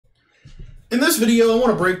In this video, I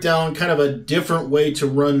want to break down kind of a different way to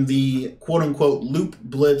run the quote-unquote loop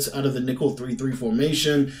blitz out of the nickel 3-3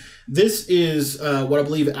 formation. This is what I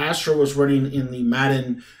believe Astro was running in the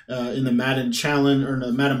Madden challenge or in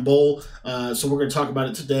the Madden Bowl. So we're going to talk about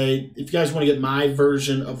it today. If you guys want to get my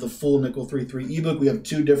version of the full nickel 3-3 ebook, we have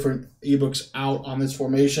 2 different ebooks out on this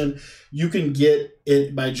formation. You can get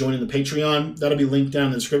it by joining the Patreon. That'll be linked down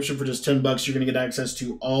in the description. For just $10, you're going to get access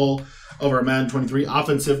to all of our Madden 23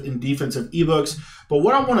 offensive and defensive ebooks. But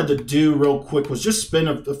what I wanted to do real quick was just spend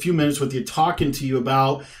a few minutes with you talking to you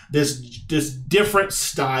about this different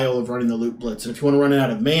style of running the loop blitz. And if you want to run it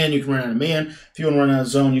out of man, you can run it out of man. If you want to run it out of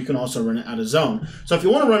zone, you can also run it out of zone. So if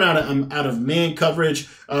you want to run out of man coverage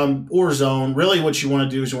or zone, really what you want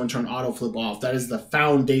to do is you want to turn auto flip off. That is the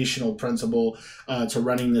foundational principle to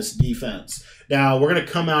running this defense. Now we're going to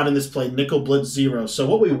come out in this play nickel blitz 0. So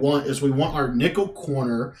what we want is we want our nickel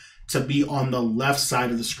corner to be on the left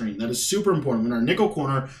side of the screen. That is super important. We want our nickel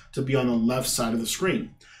corner to be on the left side of the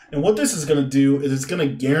screen. And what this is going to do is it's going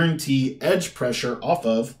to guarantee edge pressure off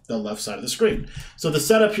of the left side of the screen. So the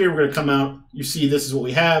setup here, we're going to come out. You see this is what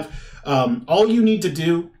we have. All you need to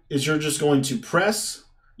do is you're just going to press.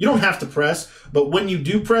 You don't have to press, but when you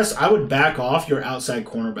do press, I would back off your outside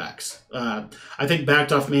cornerbacks. I think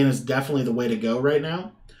backed off man is definitely the way to go right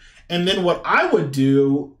now. And then what I would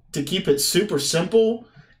do to keep it super simple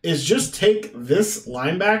is just take this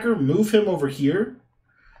linebacker, move him over here,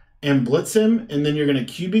 and blitz him, and then you're going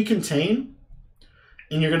to QB contain,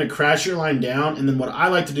 and you're going to crash your line down. And then what I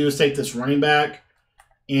like to do is take this running back,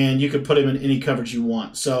 and you can put him in any coverage you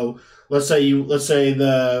want. So let's say we want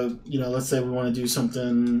to do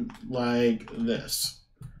something like this,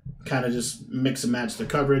 kind of just mix and match the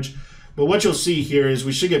coverage. But what you'll see here is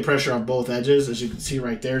we should get pressure on both edges, as you can see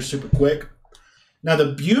right there, super quick. Now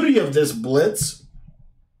the beauty of this blitz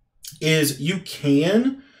is you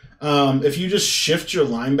can, if you just shift your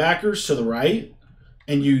linebackers to the right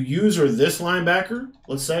and you use this linebacker,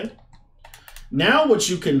 let's say, now what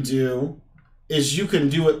you can do is you can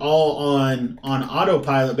do it all on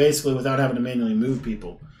autopilot basically without having to manually move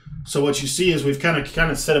people. So what you see is we've kind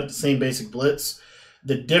of set up the same basic blitz.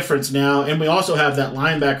 The difference now, and we also have that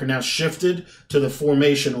linebacker now shifted to the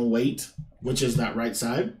formational weight, which is that right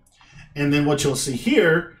side. And then what you'll see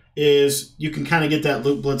here is you can kind of get that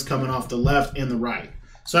loop blitz coming off the left and the right.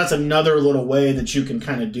 So that's another little way that you can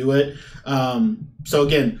kind of do it. So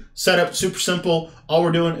again, setup super simple. All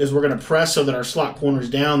we're doing is we're going to press so that our slot corner is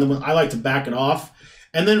down. Then I like to back it off.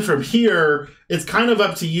 And then from here, it's kind of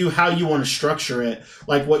up to you how you want to structure it.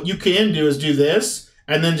 Like what you can do is do this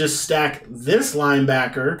and then just stack this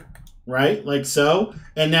linebacker, right? Like so.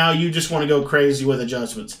 And now you just want to go crazy with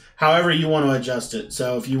adjustments. However you want to adjust it.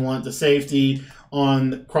 So if you want the safety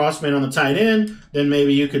on crossman on the tight end, then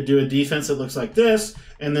maybe you could do a defense that looks like this,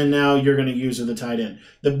 and then now you're going to use the tight end.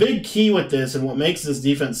 The big key with this and what makes this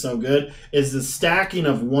defense so good is the stacking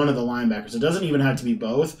of one of the linebackers. It doesn't even have to be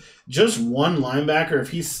both. Just one linebacker, if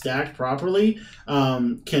he's stacked properly,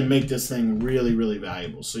 can make this thing really, really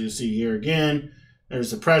valuable. So you see here again,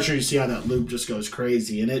 there's the pressure. You see how that loop just goes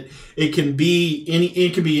crazy, and it can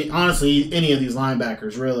be honestly any of these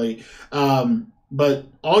linebackers really. But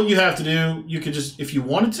all you have to do, you could just, if you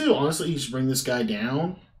wanted to, honestly, you just bring this guy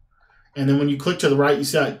down. And then when you click to the right, you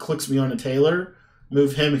see how it clicks me on to Taylor.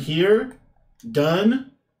 Move him here.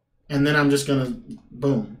 Done. And then I'm just going to,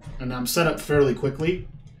 boom. And I'm set up fairly quickly.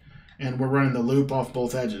 And we're running the loop off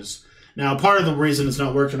both edges. Now, part of the reason it's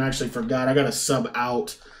not working, I actually forgot. I got to sub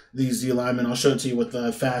out these D linemen. I'll show it to you with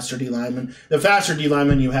the faster D linemen. The faster D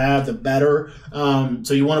linemen you have, the better.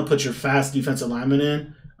 So you want to put your fast defensive lineman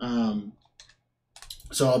in.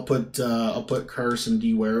 So I'll put Curse and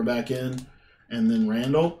D Ware back in, and then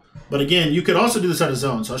Randall. But again, you could also do this out of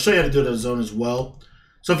zone. So I'll show you how to do it out of zone as well.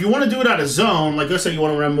 So if you want to do it out of zone, like let's say you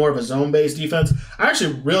want to run more of a zone-based defense, I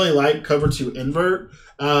actually really like cover 2 invert,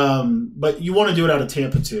 but you want to do it out of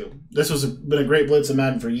Tampa 2. This has been a great blitz in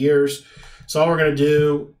Madden for years. So all we're going to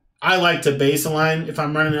do, I like to base align if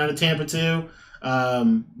I'm running out of Tampa 2,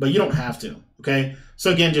 but you don't have to, okay?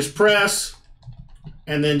 So again, just press,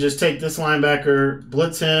 and then just take this linebacker,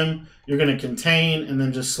 blitz him. You're going to contain, and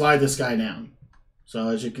then just slide this guy down. So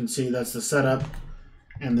as you can see, that's the setup.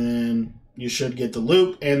 And then you should get the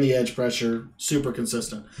loop and the edge pressure super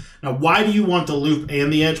consistent. Now, why do you want the loop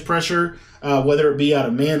and the edge pressure, whether it be out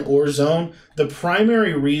of man or zone? The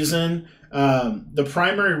primary reason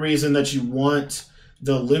that you want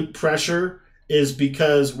the loop pressure is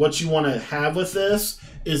because what you want to have with this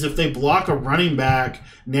is if they block a running back,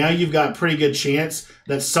 now you've got a pretty good chance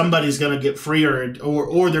that somebody's going to get free or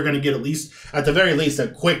they're going to get at the very least, a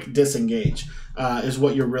quick disengage is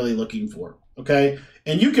what you're really looking for. Okay.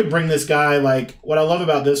 And you can bring this guy, like, what I love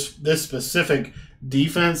about this specific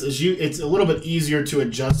defense is it's a little bit easier to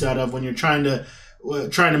adjust out of when you're trying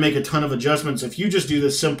to make a ton of adjustments. If you just do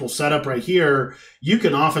this simple setup right here, you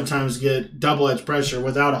can oftentimes get double edge pressure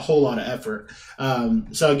without a whole lot of effort.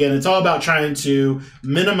 So again, it's all about trying to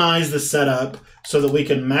minimize the setup so that we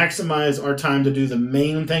can maximize our time to do the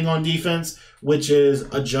main thing on defense, which is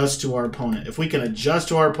adjust to our opponent. If we can adjust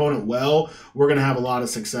to our opponent well, we're going to have a lot of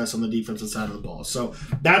success on the defensive side of the ball. So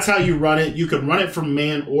that's how you run it. You can run it from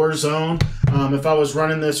man or zone. If I was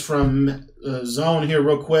running this from zone here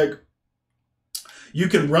real quick, you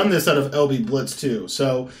can run this out of LB Blitz too.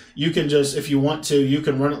 So you can just, if you want to, you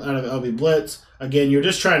can run it out of LB Blitz. Again, you're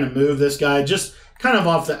just trying to move this guy just kind of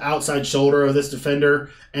off the outside shoulder of this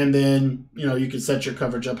defender, and then, you know, you can set your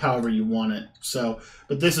coverage up however you want it. So,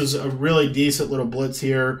 but this is a really decent little blitz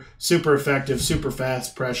here, super effective, super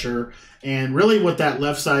fast pressure, and really what that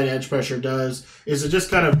left side edge pressure does is it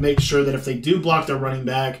just kind of makes sure that if they do block their running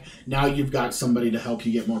back, now you've got somebody to help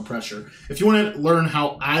you get more pressure. If you want to learn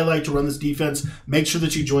how I like to run this defense, make sure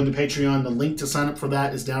that you join the Patreon. The link to sign up for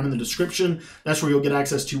that is down in the description. That's where you'll get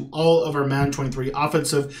access to all of our Madden 23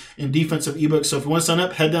 offensive and defensive ebooks. So if you want to sign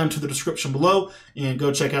up, head down to the description below and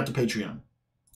go check out the Patreon.